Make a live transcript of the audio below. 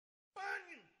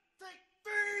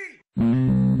Hello,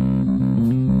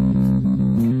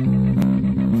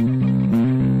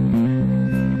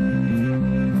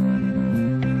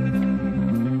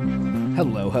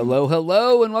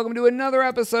 and welcome to another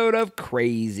episode of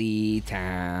Crazy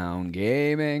Town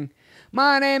Gaming.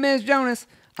 My name is Jonas.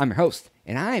 I'm your host,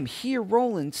 and I am here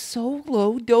rolling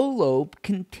solo dolo,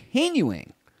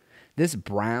 continuing this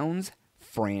Browns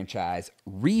franchise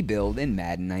rebuild in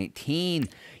Madden 19.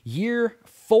 Year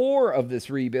 4 of this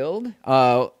rebuild.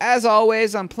 As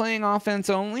always, I'm playing offense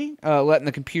only, letting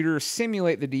the computer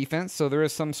simulate the defense, so there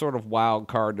is some sort of wild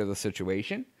card to the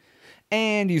situation,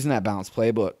 and using that balanced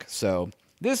playbook. So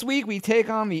this week we take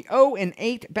on the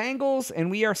 0-8 Bengals, and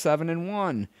we are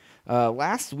 7-1.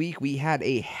 Last week we had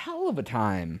a hell of a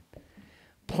time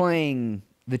playing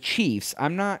the Chiefs.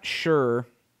 I'm not sure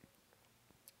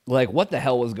what the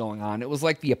hell was going on. It was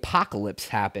like the apocalypse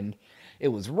happened. It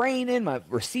was raining, my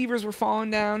receivers were falling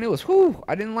down. It was,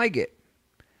 I didn't like it.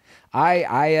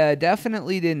 I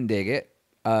definitely didn't dig it.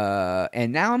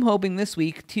 And now I'm hoping this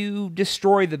week to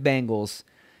destroy the Bengals,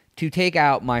 to take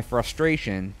out my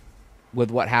frustration with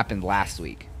what happened last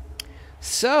week.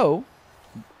 So,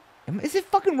 is it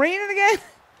fucking raining again?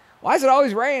 Why is it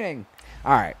always raining?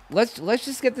 All right, let's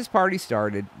just get this party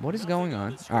started. What is going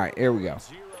on? All right, here we go.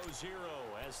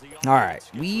 All right,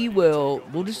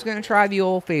 we're just going to try the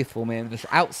old faithful, man. This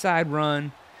outside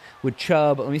run with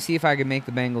Chubb. Let me see if I can make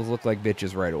the Bengals look like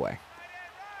bitches right away.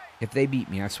 If they beat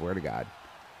me, I swear to God.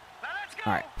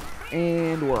 All right,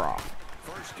 and we're off.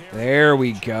 There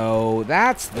we go.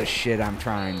 That's the shit I'm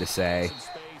trying to say.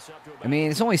 I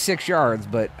mean, it's only 6 yards,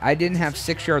 but I didn't have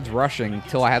 6 yards rushing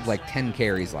until I had like 10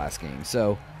 carries last game.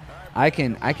 So I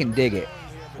can dig it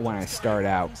when I start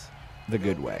out the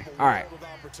good way. All right.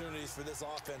 So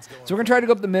we're going to try to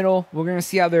go up the middle. We're going to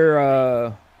see how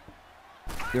their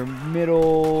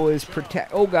middle is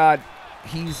protect. Oh, God.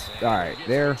 He's all right.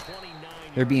 They're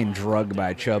being drugged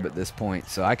by Chubb at this point,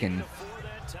 so I can.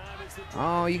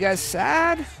 Oh, you guys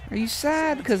sad? Are you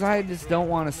sad? Because I just don't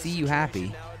want to see you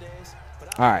happy.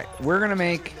 All right, we're going to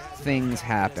make things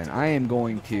happen. I'm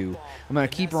going to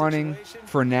keep running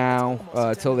for now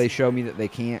until they show me that they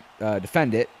can't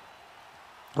defend it.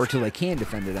 Or till they can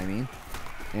defend it, I mean.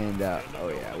 And,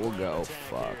 oh yeah, we'll go.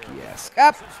 Fuck yes.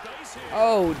 Up!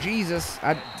 Oh, Jesus.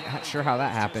 I'm not sure how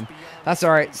that happened. That's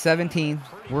all right. 17.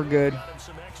 We're good.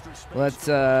 Let's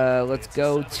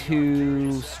go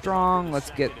to strong.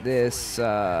 Let's get this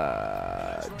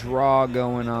draw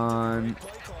going on.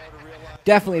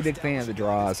 Definitely a big fan of the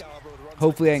draws.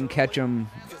 Hopefully I can catch them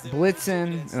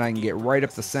blitzing, and I can get right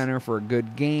up the center for a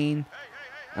good gain.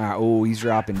 Oh, he's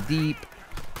dropping deep.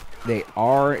 They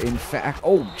are, in fact...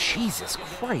 Oh, Jesus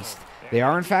Christ. They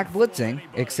are, in fact, blitzing,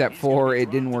 except for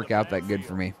it didn't work out that good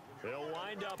for me.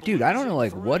 Dude, I don't know,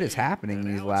 what is happening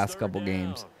in these last couple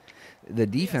games. The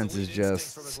defense is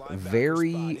just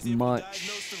very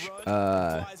much...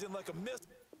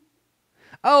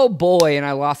 Oh, boy, and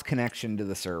I lost connection to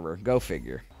the server. Go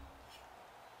figure.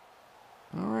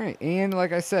 All right, and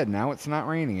like I said, now it's not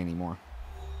raining anymore.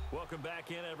 Welcome back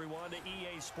in, everyone, to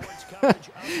EA Sports coverage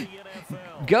of the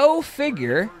NFL. Go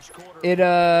figure.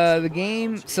 The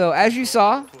game. So as you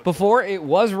saw before, it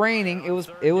was raining. It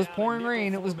was pouring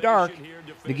rain. It was dark.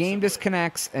 The game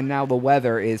disconnects, and now the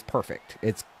weather is perfect.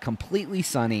 It's completely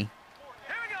sunny.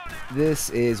 This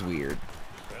is weird.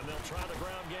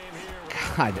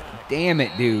 God damn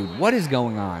it, dude! What is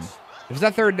going on? It was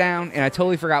that third down, and I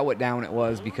totally forgot what down it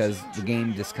was because the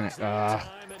game disconnected. All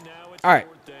right.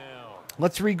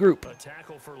 Let's regroup.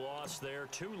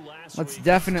 Let's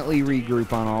definitely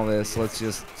regroup on all this. Let's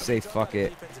just say fuck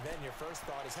it.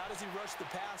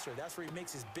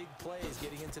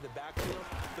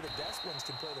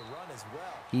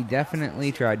 He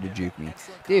definitely tried to juke me.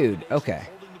 Dude, okay.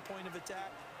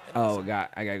 Oh, God,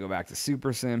 I got to go back to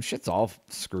Super Sim. Shit's all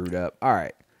screwed up. All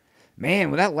right. Man,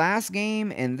 with that last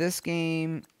game and this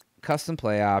game... Custom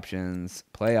play options,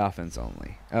 play offense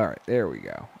only. All right, there we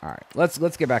go. All right, let's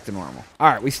get back to normal. All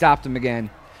right, we stopped him again.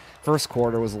 First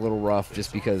quarter was a little rough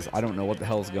just because I don't know what the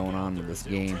hell's going on with this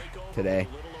game today.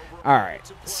 All right,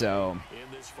 so.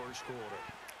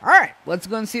 All right, let's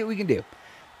go and see what we can do.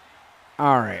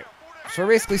 All right, so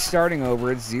we're basically starting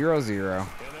over. It's 0-0.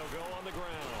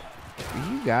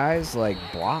 Do you guys,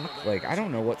 block? I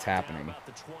don't know what's happening.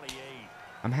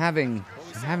 I'm having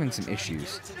some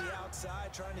issues.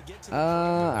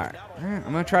 All right.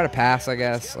 I'm going to try to pass, I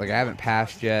guess. I haven't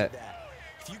passed yet.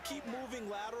 All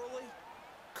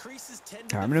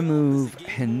right, I'm going to move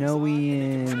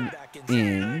Hanoian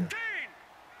in.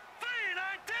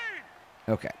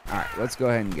 Okay. All right, let's go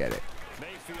ahead and get it.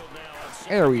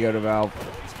 There we go, DeValve.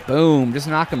 Boom. Just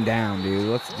knock them down, dude.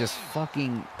 Let's just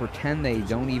fucking pretend they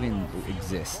don't even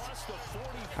exist.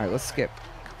 All right, let's skip.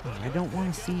 Come on, I don't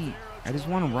want to see. I just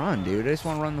want to run, dude. I just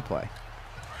want to run the play.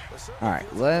 All right,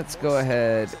 let's go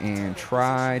ahead and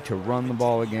try to run the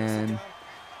ball again.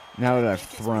 Now that I've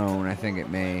thrown, I think it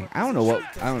may. I don't know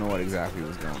what exactly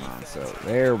was going on. So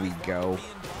there we go.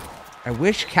 I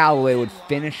wish Callaway would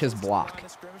finish his block.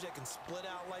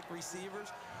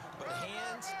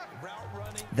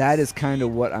 That is kind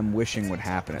of what I'm wishing would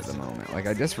happen at the moment. Like,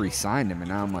 I just re-signed him, and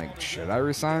now I'm like, should I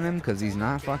re-sign him? Because he's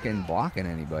not fucking blocking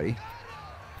anybody.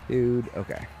 Dude,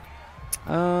 okay.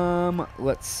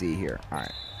 Let's see here. All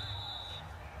right.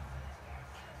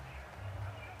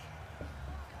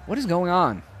 What is going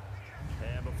on?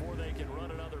 And before they can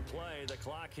run another play, the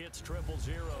clock hits triple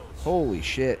zeros. Holy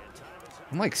shit.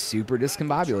 I'm like super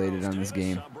discombobulated on this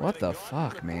game. What the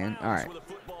fuck, man? All right.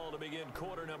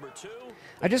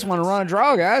 I just want to run a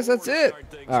draw, guys. That's it.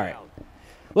 All right.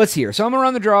 Let's hear. So I'm going to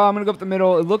run the draw. I'm going to go up the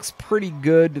middle. It looks pretty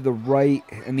good to the right.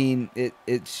 I mean,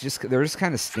 it's just, they're just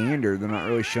kind of standard. They're not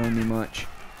really showing me much.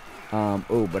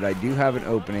 Oh, but I do have an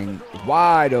opening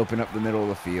wide open up the middle of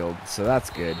the field. So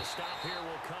that's good.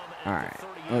 All right.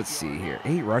 Let's see here.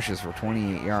 8 rushes for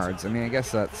 28 yards. I mean, I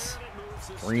guess that's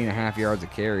 3.5 yards a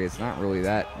carry. It's not really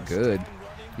that good.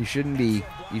 You shouldn't be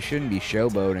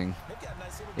showboating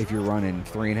if you're running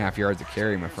 3.5 yards a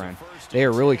carry, my friend. They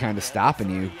are really kind of stopping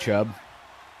you, Chubb.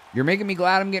 You're making me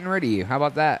glad I'm getting rid of you. How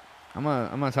about that? I'm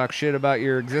gonna talk shit about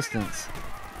your existence.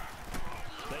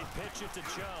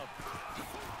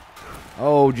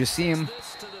 Oh, just see him.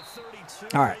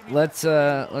 All right, let's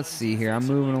see here. I'm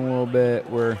moving a little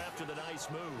bit.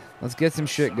 Let's get some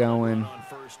shit going. All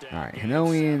right,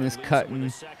 Hanoian is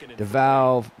cutting.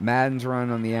 DeValve, Madden's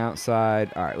running on the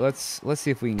outside. All right, let's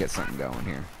see if we can get something going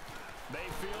here.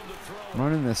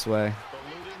 Running this way.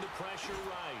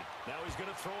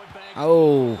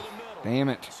 Oh, damn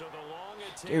it.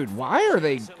 Dude, why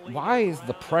is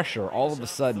the pressure all of a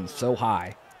sudden so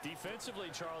high?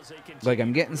 Like,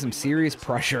 I'm getting some serious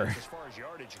pressure.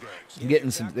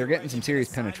 They're getting some serious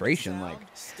penetration. Like,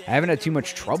 I haven't had too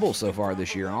much trouble so far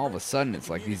this year, and all of a sudden it's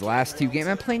like these last 2 games.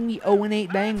 I'm playing the 0-8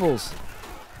 Bengals.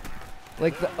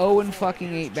 Like the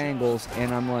 0-8 Bengals,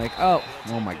 and I'm like, oh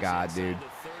my God, dude.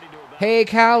 Hey,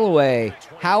 Callaway,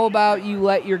 how about you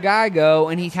let your guy go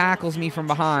and he tackles me from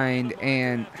behind?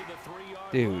 And,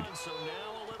 dude,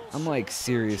 I'm like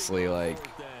seriously like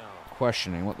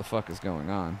questioning what the fuck is going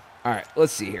on. All right,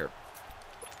 let's see here.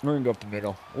 We're going to go up the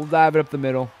middle. We'll dive it up the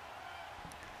middle.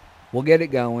 We'll get it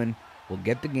going. We'll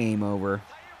get the game over.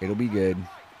 It'll be good.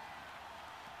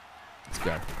 Let's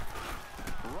go.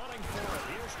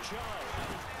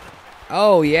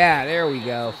 Oh, yeah, there we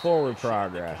go. Forward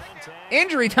progress.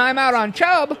 Injury timeout on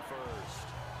Chubb.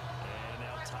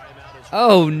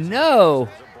 Oh, no.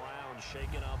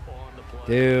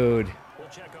 Dude.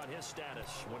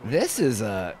 This is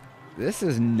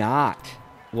not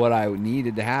what I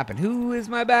needed to happen. Who is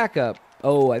my backup?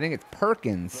 Oh, I think it's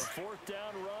Perkins.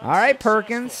 All right,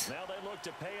 Perkins.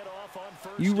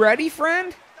 You ready,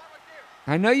 friend?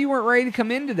 I know you weren't ready to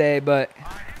come in today, but...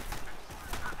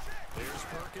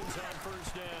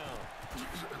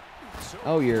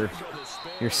 Oh, your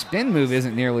spin move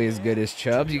isn't nearly as good as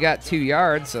Chubb's. You got 2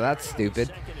 yards, so that's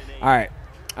stupid. All right.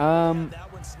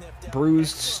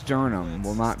 Bruised sternum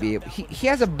will not be able... He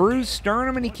has a bruised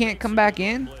sternum and he can't come back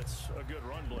in?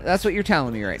 That's what you're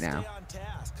telling me right now.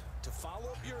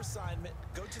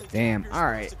 Damn. All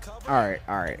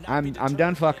right. I'm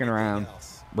done fucking around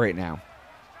right now.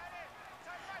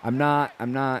 I'm not.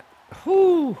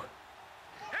 Whew. All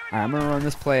right, I'm going to run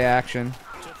this play action.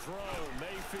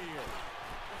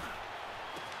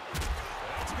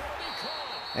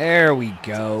 There we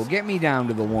go. Get me down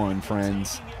to the 1,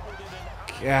 friends.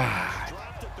 God.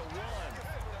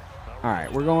 All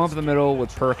right, we're going up the middle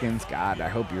with Perkins. God, I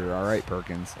hope you're all right,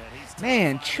 Perkins.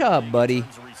 Man, Chubb, buddy.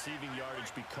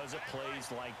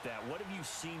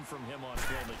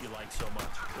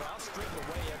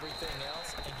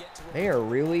 They're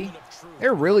really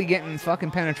getting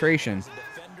fucking penetration.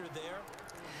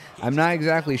 I'm not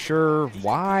exactly sure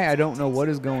why. I don't know what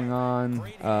is going on.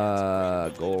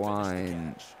 Goal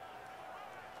line.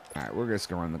 All right, we're just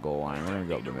going to run the goal line. We're going to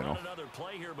go up the middle.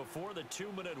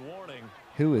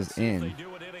 Who is in?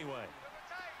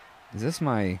 Is this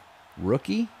my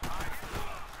rookie?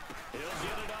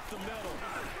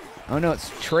 Oh, no,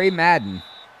 it's Trey Madden.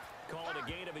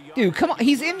 Dude, come on.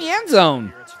 He's in the end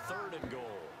zone.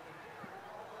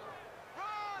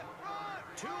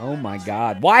 Oh, my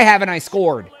God. Why haven't I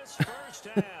scored?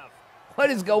 What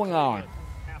is going on?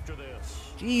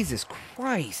 Jesus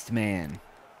Christ, man.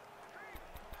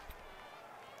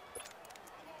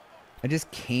 I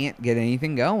just can't get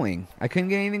anything going. I couldn't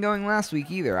get anything going last week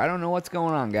either. I don't know what's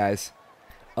going on, guys.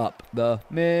 Up the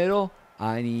middle.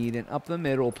 I need an up the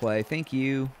middle play. Thank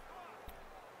you.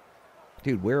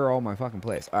 Dude, where are all my fucking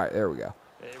plays? All right, there we go.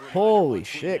 Holy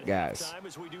shit, guys.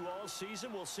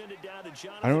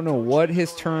 I don't know what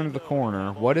his turn of the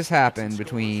corner. What has happened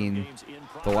between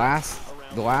the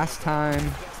last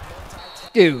time.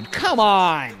 Dude, come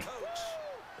on.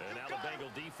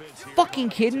 Fucking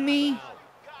kidding me?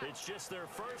 It's just their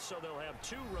first, so they'll have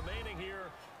 2 remaining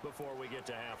here before we get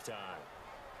to halftime.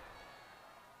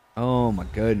 Oh my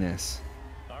goodness.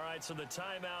 All right, so the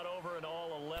timeout over and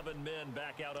all 11 men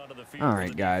back out onto the field. All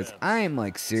right, guys. I am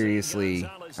like seriously,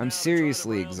 I'm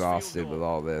seriously exhausted with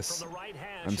all this.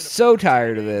 I'm so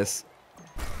tired of this.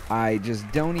 I just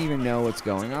don't even know what's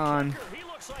going on.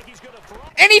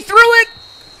 And he threw it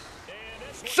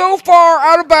so far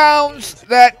out of bounds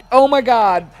that, oh my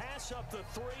God.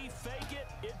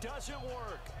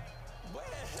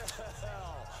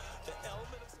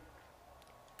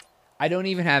 I don't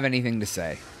even have anything to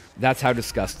say. That's how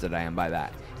disgusted I am by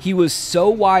that. He was so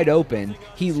wide open,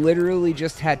 he literally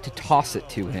just had to toss it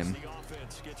to him.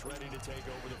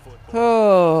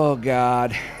 Oh,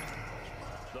 God.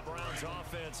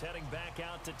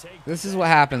 This is what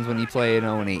happens when you play an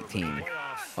 0-18.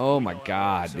 Oh, my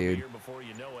God, dude.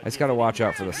 I just got to watch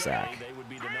out for the sack.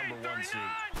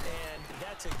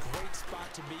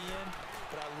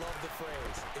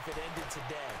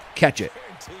 Catch it.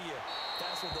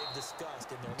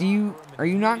 Are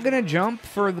you not going to jump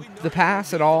for the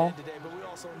pass at all?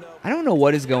 I don't know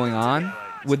what is going on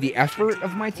with the effort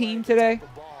of my team today,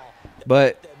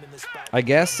 but I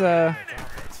guess I'm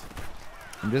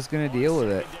just going to deal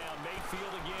with it.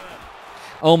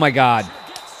 Oh my God.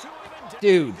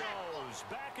 Dude.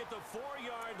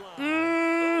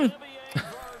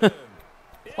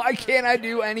 Why can't I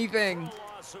do anything?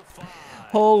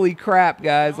 Holy crap,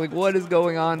 guys. Like, what is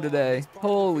going on today?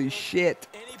 Holy shit.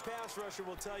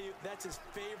 Will tell you that's his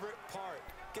favorite part.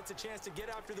 Gets a chance to get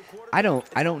after the quarterback.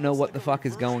 I don't know what the fuck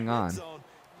is going on.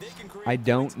 I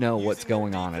don't know what's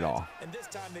going on at all.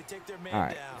 All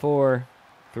right, 4,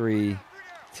 3,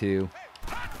 2.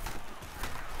 Final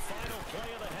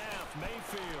play of the half,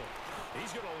 Mayfield.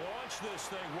 He's going to launch this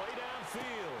thing way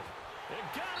downfield.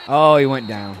 Oh, he went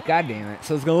down. God damn it.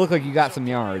 So it's going to look like you got some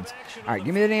yards. All right,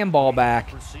 give me the damn ball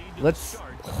back. Let's.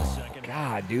 Oh,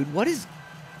 God, dude. What is.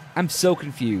 I'm so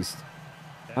confused.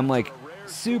 I'm like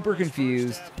super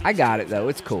confused. I got it though.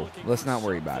 It's cool. Let's not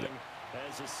worry about it.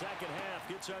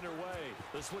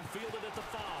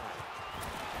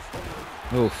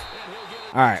 Oof.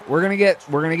 All right, we're gonna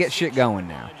get shit going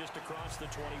now.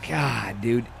 God,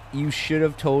 dude, you should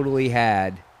have totally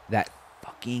had that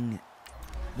fucking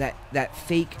that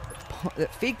fake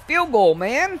field goal,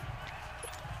 man.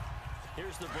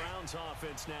 Here's the Browns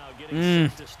offense now getting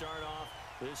set to start off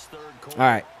this third quarter. All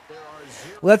right.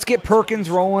 Let's get Perkins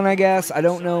rolling, I guess. I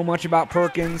don't know much about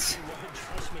Perkins.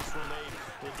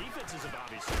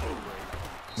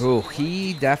 Oh,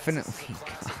 he definitely...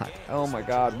 God. Oh, my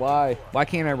God. Why? Why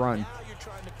can't I run?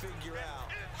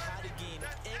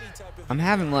 I'm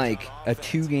having, like, a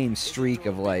 2-game streak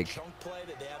of, like,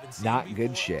 not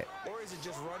good shit.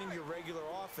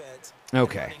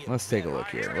 Okay, let's take a look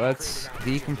here. Let's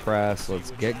decompress.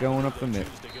 Let's get going up the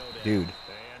middle. Dude.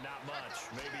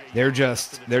 They're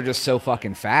just so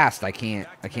fucking fast. I can't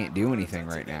do anything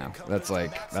right now.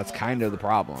 That's kind of the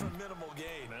problem.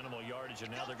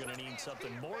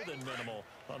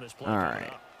 All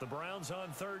right. The Browns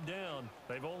on third down.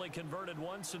 They've only converted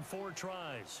once in 4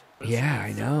 tries. Yeah,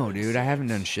 I know, dude. I haven't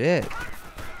done shit.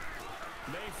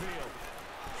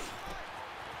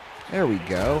 There we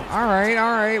go. All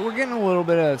right. We're getting a little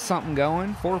bit of something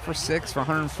going. 4 for 6 for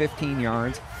 115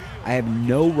 yards. I have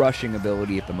no rushing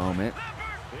ability at the moment.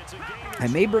 I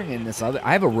may bring in this other...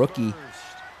 I have a rookie.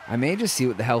 I may just see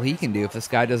what the hell he can do if this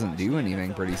guy doesn't do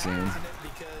anything pretty soon.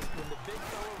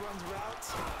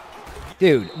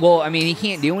 Dude, well, I mean, he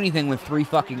can't do anything when 3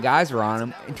 fucking guys are on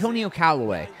him. Antonio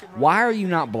Callaway, why are you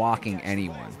not blocking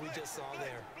anyone?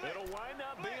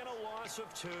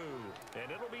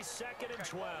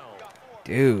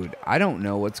 Dude, I don't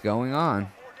know what's going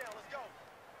on.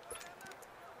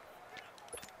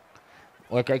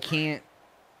 Like, I can't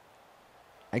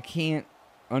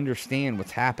understand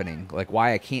what's happening. Like,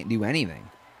 why I can't do anything.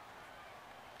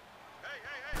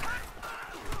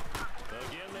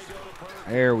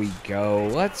 There we go.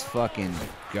 Let's fucking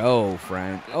go,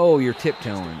 friend. Oh, you're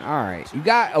tiptoeing. All right. You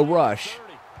got a rush.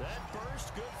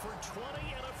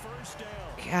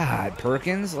 God,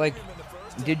 Perkins, like,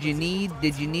 did you need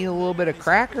a little bit of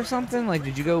crack or something? Like,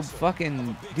 did you go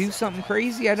fucking do something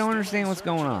crazy? I don't understand what's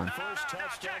going on.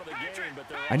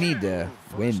 I need to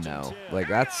win though. Like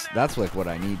that's like what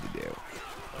I need to do.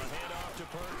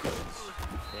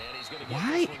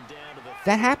 Why?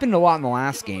 That happened a lot in the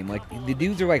last game. Like the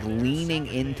dudes are like leaning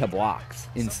into blocks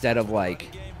instead of like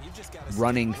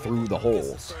running through the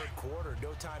holes.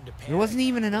 There wasn't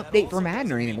even an update for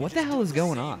Madden or anything. What the hell is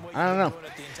going on? I don't know.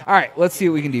 All right, let's see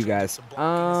what we can do, guys.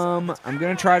 I'm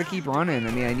gonna try to keep running.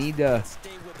 I mean, I need to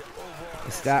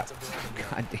stop.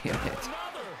 God damn it,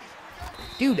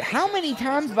 dude! How many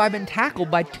times have I been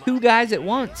tackled by two guys at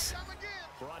once?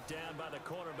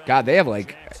 God, they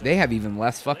have even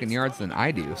less fucking yards than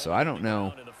I do. So I don't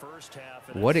know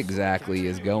what exactly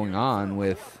is going on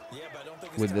with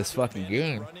this fucking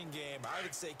game.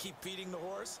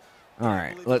 All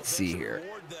right, let's see here.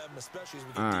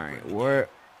 All right, what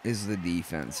is the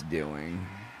defense doing?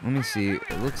 Let me see.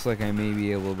 It looks like I may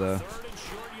be able to.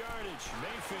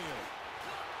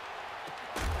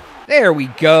 There we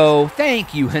go.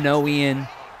 Thank you, Hanoian.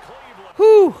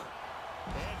 Whew.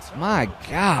 My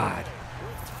God.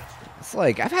 It's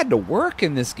like I've had to work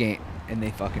in this game, and they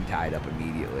fucking tied up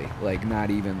immediately. Like not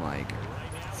even like.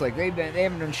 It's like they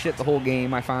haven't done shit the whole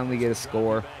game. I finally get a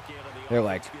score. They're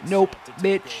like, nope,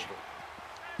 bitch.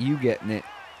 You getting it.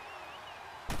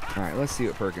 All right, let's see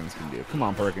what Perkins can do. Come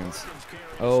on, Perkins.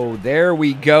 Oh, there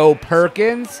we go,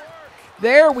 Perkins.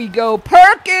 There we go,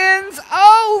 Perkins.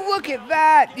 Oh, look at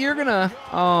that. You're going to...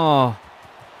 Oh,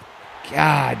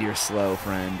 God, you're slow,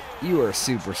 friend. You are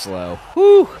super slow.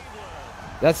 Whew.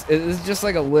 It's just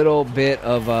like a little bit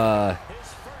of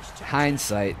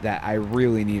hindsight that I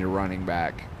really need a running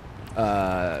back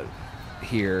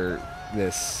here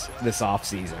this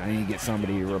offseason. I need to get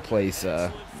somebody to replace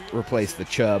the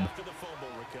Chubb.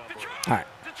 All right,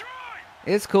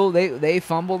 it's cool. They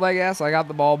fumbled, I guess. I got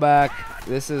the ball back.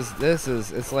 This is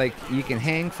it's like you can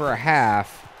hang for a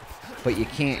half, but you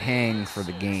can't hang for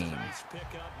the game.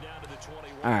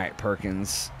 All right,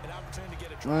 Perkins.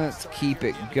 Let's keep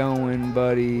it going,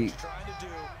 buddy.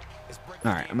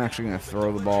 All right, I'm actually going to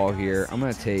throw the ball here. I'm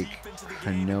going to take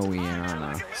Hanoian on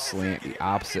a slant the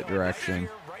opposite direction.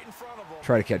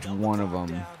 Try to catch one of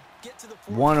them.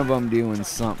 One of them doing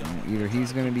something. Either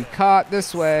he's going to be caught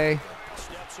this way.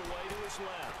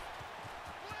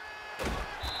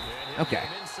 Okay.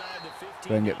 Go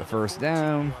ahead and get the first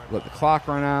down. Let the clock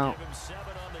run out.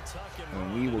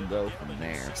 And we will go from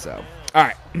there. So, all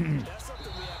right.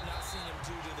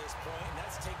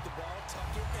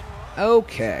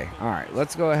 Okay. All right.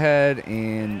 Let's go ahead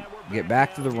and get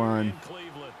back to the run.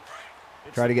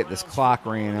 Try to get this clock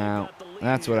ran out.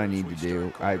 That's what I need to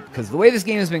do. Because the way this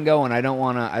game has been going, I don't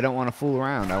want to fool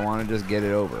around. I want to just get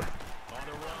it over.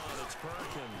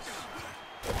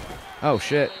 Oh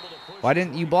shit! Why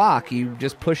didn't you block? You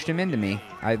just pushed him into me.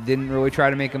 I didn't really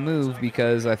try to make a move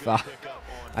because I thought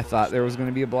there was going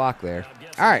to be a block there.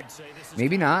 All right,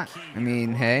 maybe not. I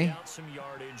mean, hey.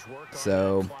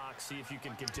 So,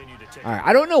 all right.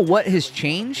 I don't know what has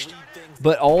changed,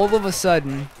 but all of a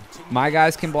sudden, my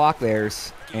guys can block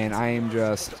theirs, and I am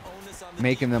just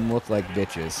making them look like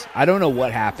bitches. I don't know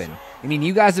what happened. I mean,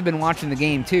 you guys have been watching the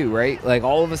game too, right? Like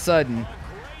all of a sudden,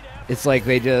 it's like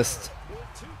they just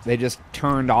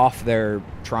turned off their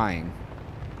trying.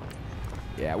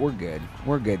 Yeah, we're good.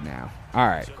 We're good now. All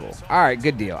right, cool. All right,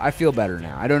 good deal. I feel better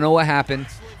now. I don't know what happened.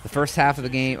 The first half of the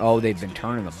game, oh, they've been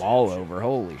turning the ball over.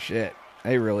 Holy shit.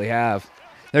 They really have.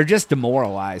 They're just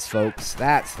demoralized, folks.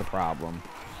 That's the problem.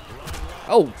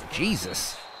 Oh,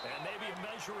 Jesus.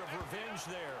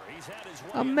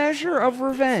 A measure of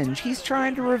revenge. He's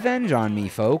trying to revenge on me,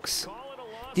 folks.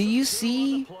 Do you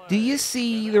see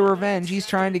the revenge he's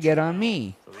trying to get on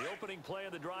me?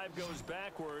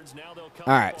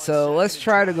 All right, so let's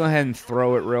try to go ahead and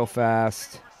throw it real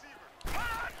fast.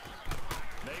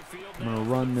 I'm going to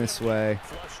run this way.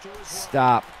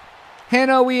 Stop.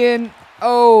 Hanoian.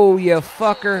 Oh, you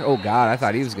fucker. Oh, God, I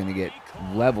thought he was going to get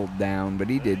leveled down, but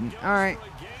he didn't. All right.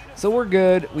 So we're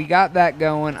good. We got that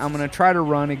going. I'm going to try to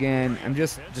run again. I'm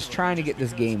just trying to get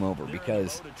this game over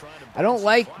because I don't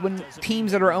like when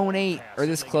teams that are 0-8 are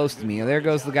this close to me. There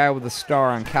goes the guy with the star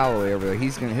on Callaway over there.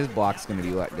 His block's going to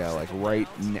be let go like right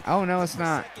now. Oh, no, it's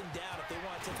not.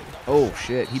 Oh,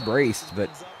 shit. He braced, but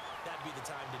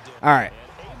all right.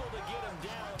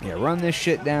 Yeah, run this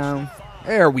shit down.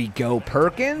 There we go,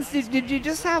 Perkins. Did you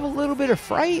just have a little bit of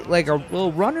fright? Like a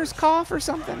little runner's cough or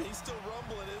something?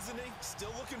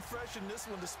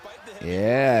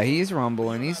 Yeah, he's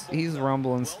rumbling. He's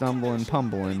rumbling, stumbling,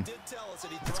 pumbling.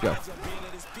 Let's go.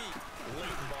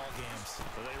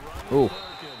 Ooh. All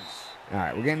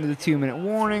right, we're getting to the 2-minute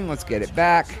warning. Let's get it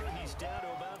back.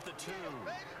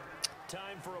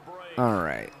 All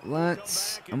right,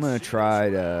 I'm gonna try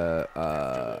to.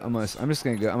 I'm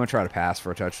gonna try to pass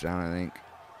for a touchdown. I think.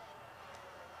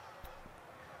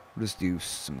 We'll just do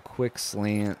some quick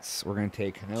slants. We're gonna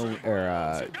take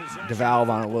DeValve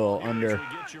on a little under,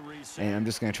 and I'm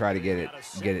just gonna try to get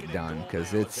it done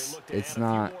because it's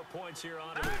not.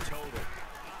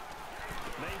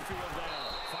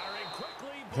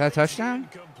 Is that a touchdown?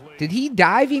 Did he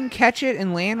diving catch it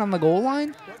and land on the goal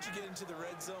line?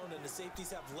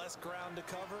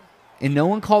 And no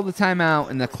one called the timeout,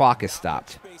 and the clock is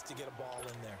stopped.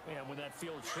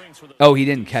 Oh, he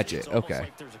didn't catch it. Okay.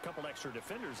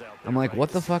 I'm like, what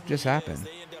the fuck just happened?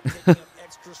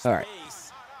 All right.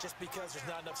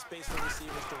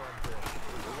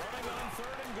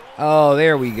 Oh,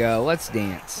 there we go. Let's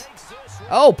dance.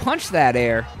 Oh, punch that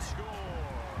air.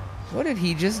 What did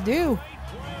he just do?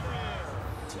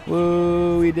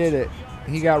 Woo, he did it.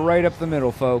 He got right up the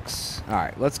middle, folks. All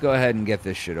right, let's go ahead and get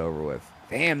this shit over with.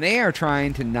 Damn, they are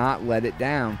trying to not let it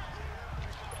down.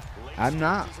 I'm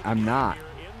not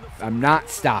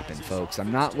stopping, folks.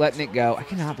 I'm not letting it go. I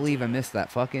cannot believe I missed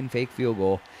that fucking fake field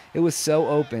goal. It was so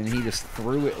open. He just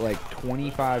threw it like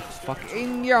 25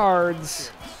 fucking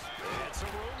yards.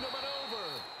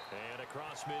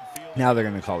 Now they're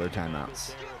going to call their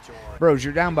timeouts. Bros,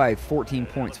 you're down by 14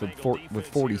 points with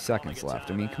 40 seconds left.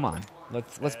 I mean, come on.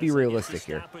 Let's be realistic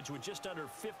here.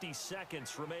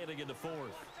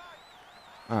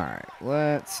 All right,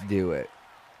 let's do it.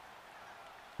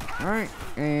 All right,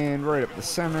 and right up the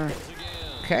center.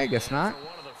 Okay, I guess not.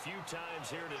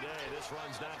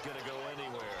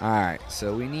 All right,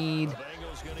 so we need...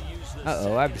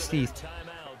 Uh-oh, I have to sneeze.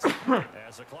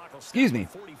 Excuse me.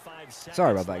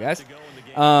 Sorry about that, guys.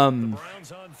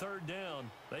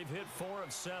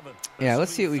 Yeah,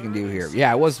 let's see what we can do here.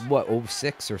 Yeah, it was, what,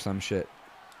 06 or some shit.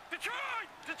 All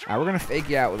right, we're going to fake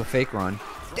you out with a fake run.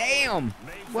 Damn!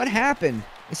 What happened?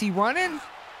 Is he running?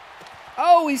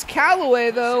 Oh, he's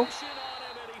Callaway, though.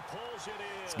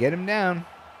 Let's get him down.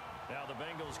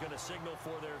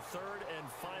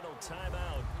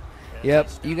 Yep,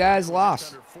 you guys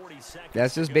lost.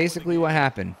 That's just basically what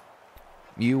happened.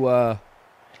 You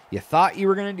thought you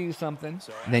were going to do something,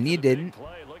 then you didn't.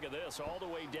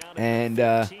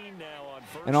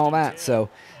 And all that. So,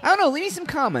 I don't know. Leave me some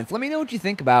comments. Let me know what you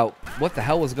think about what the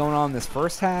hell was going on this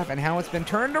first half and how it's been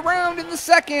turned around in the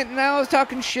second. And now I was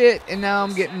talking shit, and now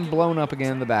I'm getting blown up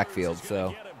again in the backfield.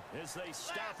 So,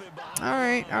 all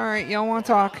right. Y'all want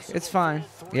to talk? It's fine.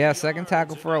 Yeah, second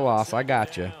tackle for a loss. I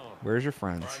got you. Where's your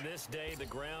friends?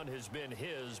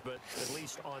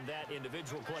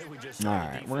 All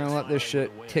right, we're going to let this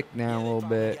shit tick down a little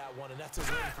bit.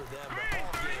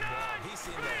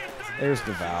 There's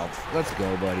the valve. Let's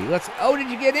go, buddy. Oh,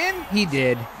 did you get in? He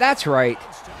did. That's right.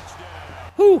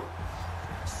 Whew.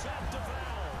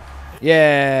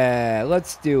 Yeah,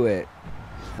 let's do it.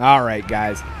 All right,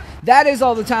 guys. That is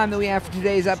all the time that we have for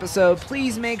today's episode.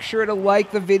 Please make sure to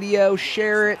like the video,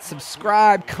 share it,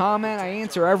 subscribe, comment. I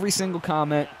answer every single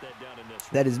comment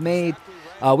that is made.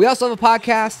 We also have a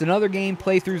podcast and other game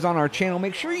playthroughs on our channel.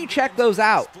 Make sure you check those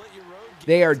out.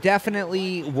 They are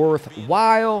definitely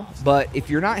worthwhile, but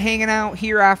if you're not hanging out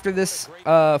here after this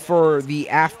for the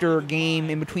after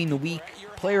game in between the week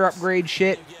player upgrade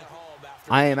shit,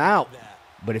 I am out.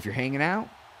 But if you're hanging out,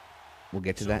 we'll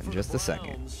get to that in just a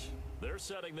second. They're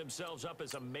setting themselves up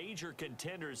as a major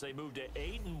contender as they move to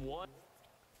 8-1.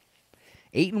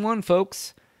 8-1,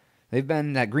 folks. They've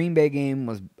been, that Green Bay game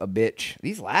was a bitch.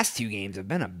 These last two games have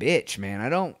been a bitch, man. I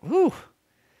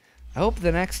hope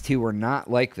the next two are not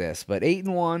like this, but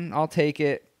 8-1, I'll take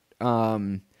it.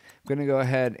 I'm going to go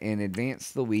ahead and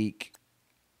advance the week,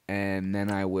 and then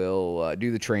I will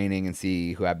do the training and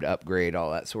see who I have to upgrade,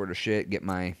 all that sort of shit.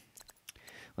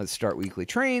 Let's start weekly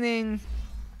training.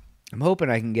 I'm hoping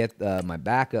I can get my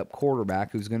backup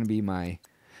quarterback, who's going to be my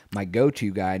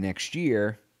go-to guy next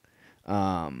year.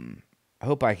 I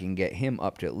hope I can get him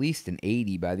up to at least an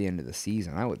 80 by the end of the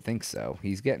season. I would think so.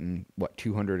 He's getting,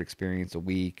 200 experience a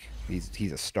week.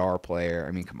 He's a star player.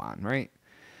 I mean, come on, right?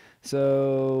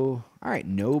 So, all right,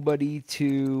 nobody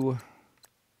to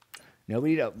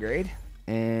upgrade.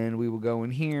 And we will go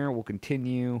in here. We'll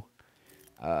continue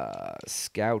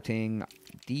scouting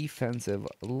defensive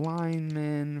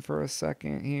linemen for a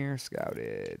second here.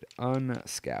 Scouted,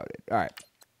 unscouted. All right.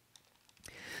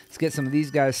 Let's get some of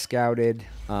these guys scouted.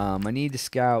 I need to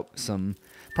scout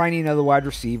probably need another wide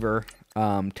receiver,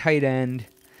 tight end.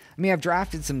 I mean, I've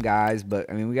drafted some guys, but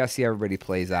I mean, we got to see how everybody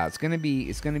plays out. It's going to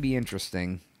be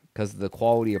interesting because the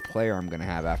quality of player I'm going to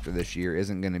have after this year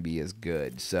isn't going to be as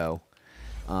good. So,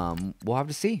 we'll have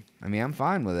to see. I mean, I'm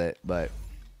fine with it, but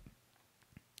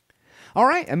All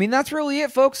right. I mean, that's really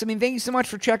it, folks. I mean, thank you so much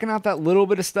for checking out that little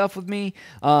bit of stuff with me.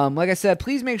 Like I said,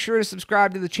 please make sure to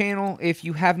subscribe to the channel if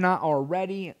you have not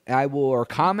already. Or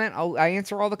comment. I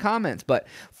answer all the comments. But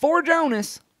for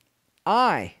Jonas,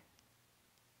 I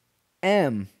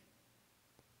am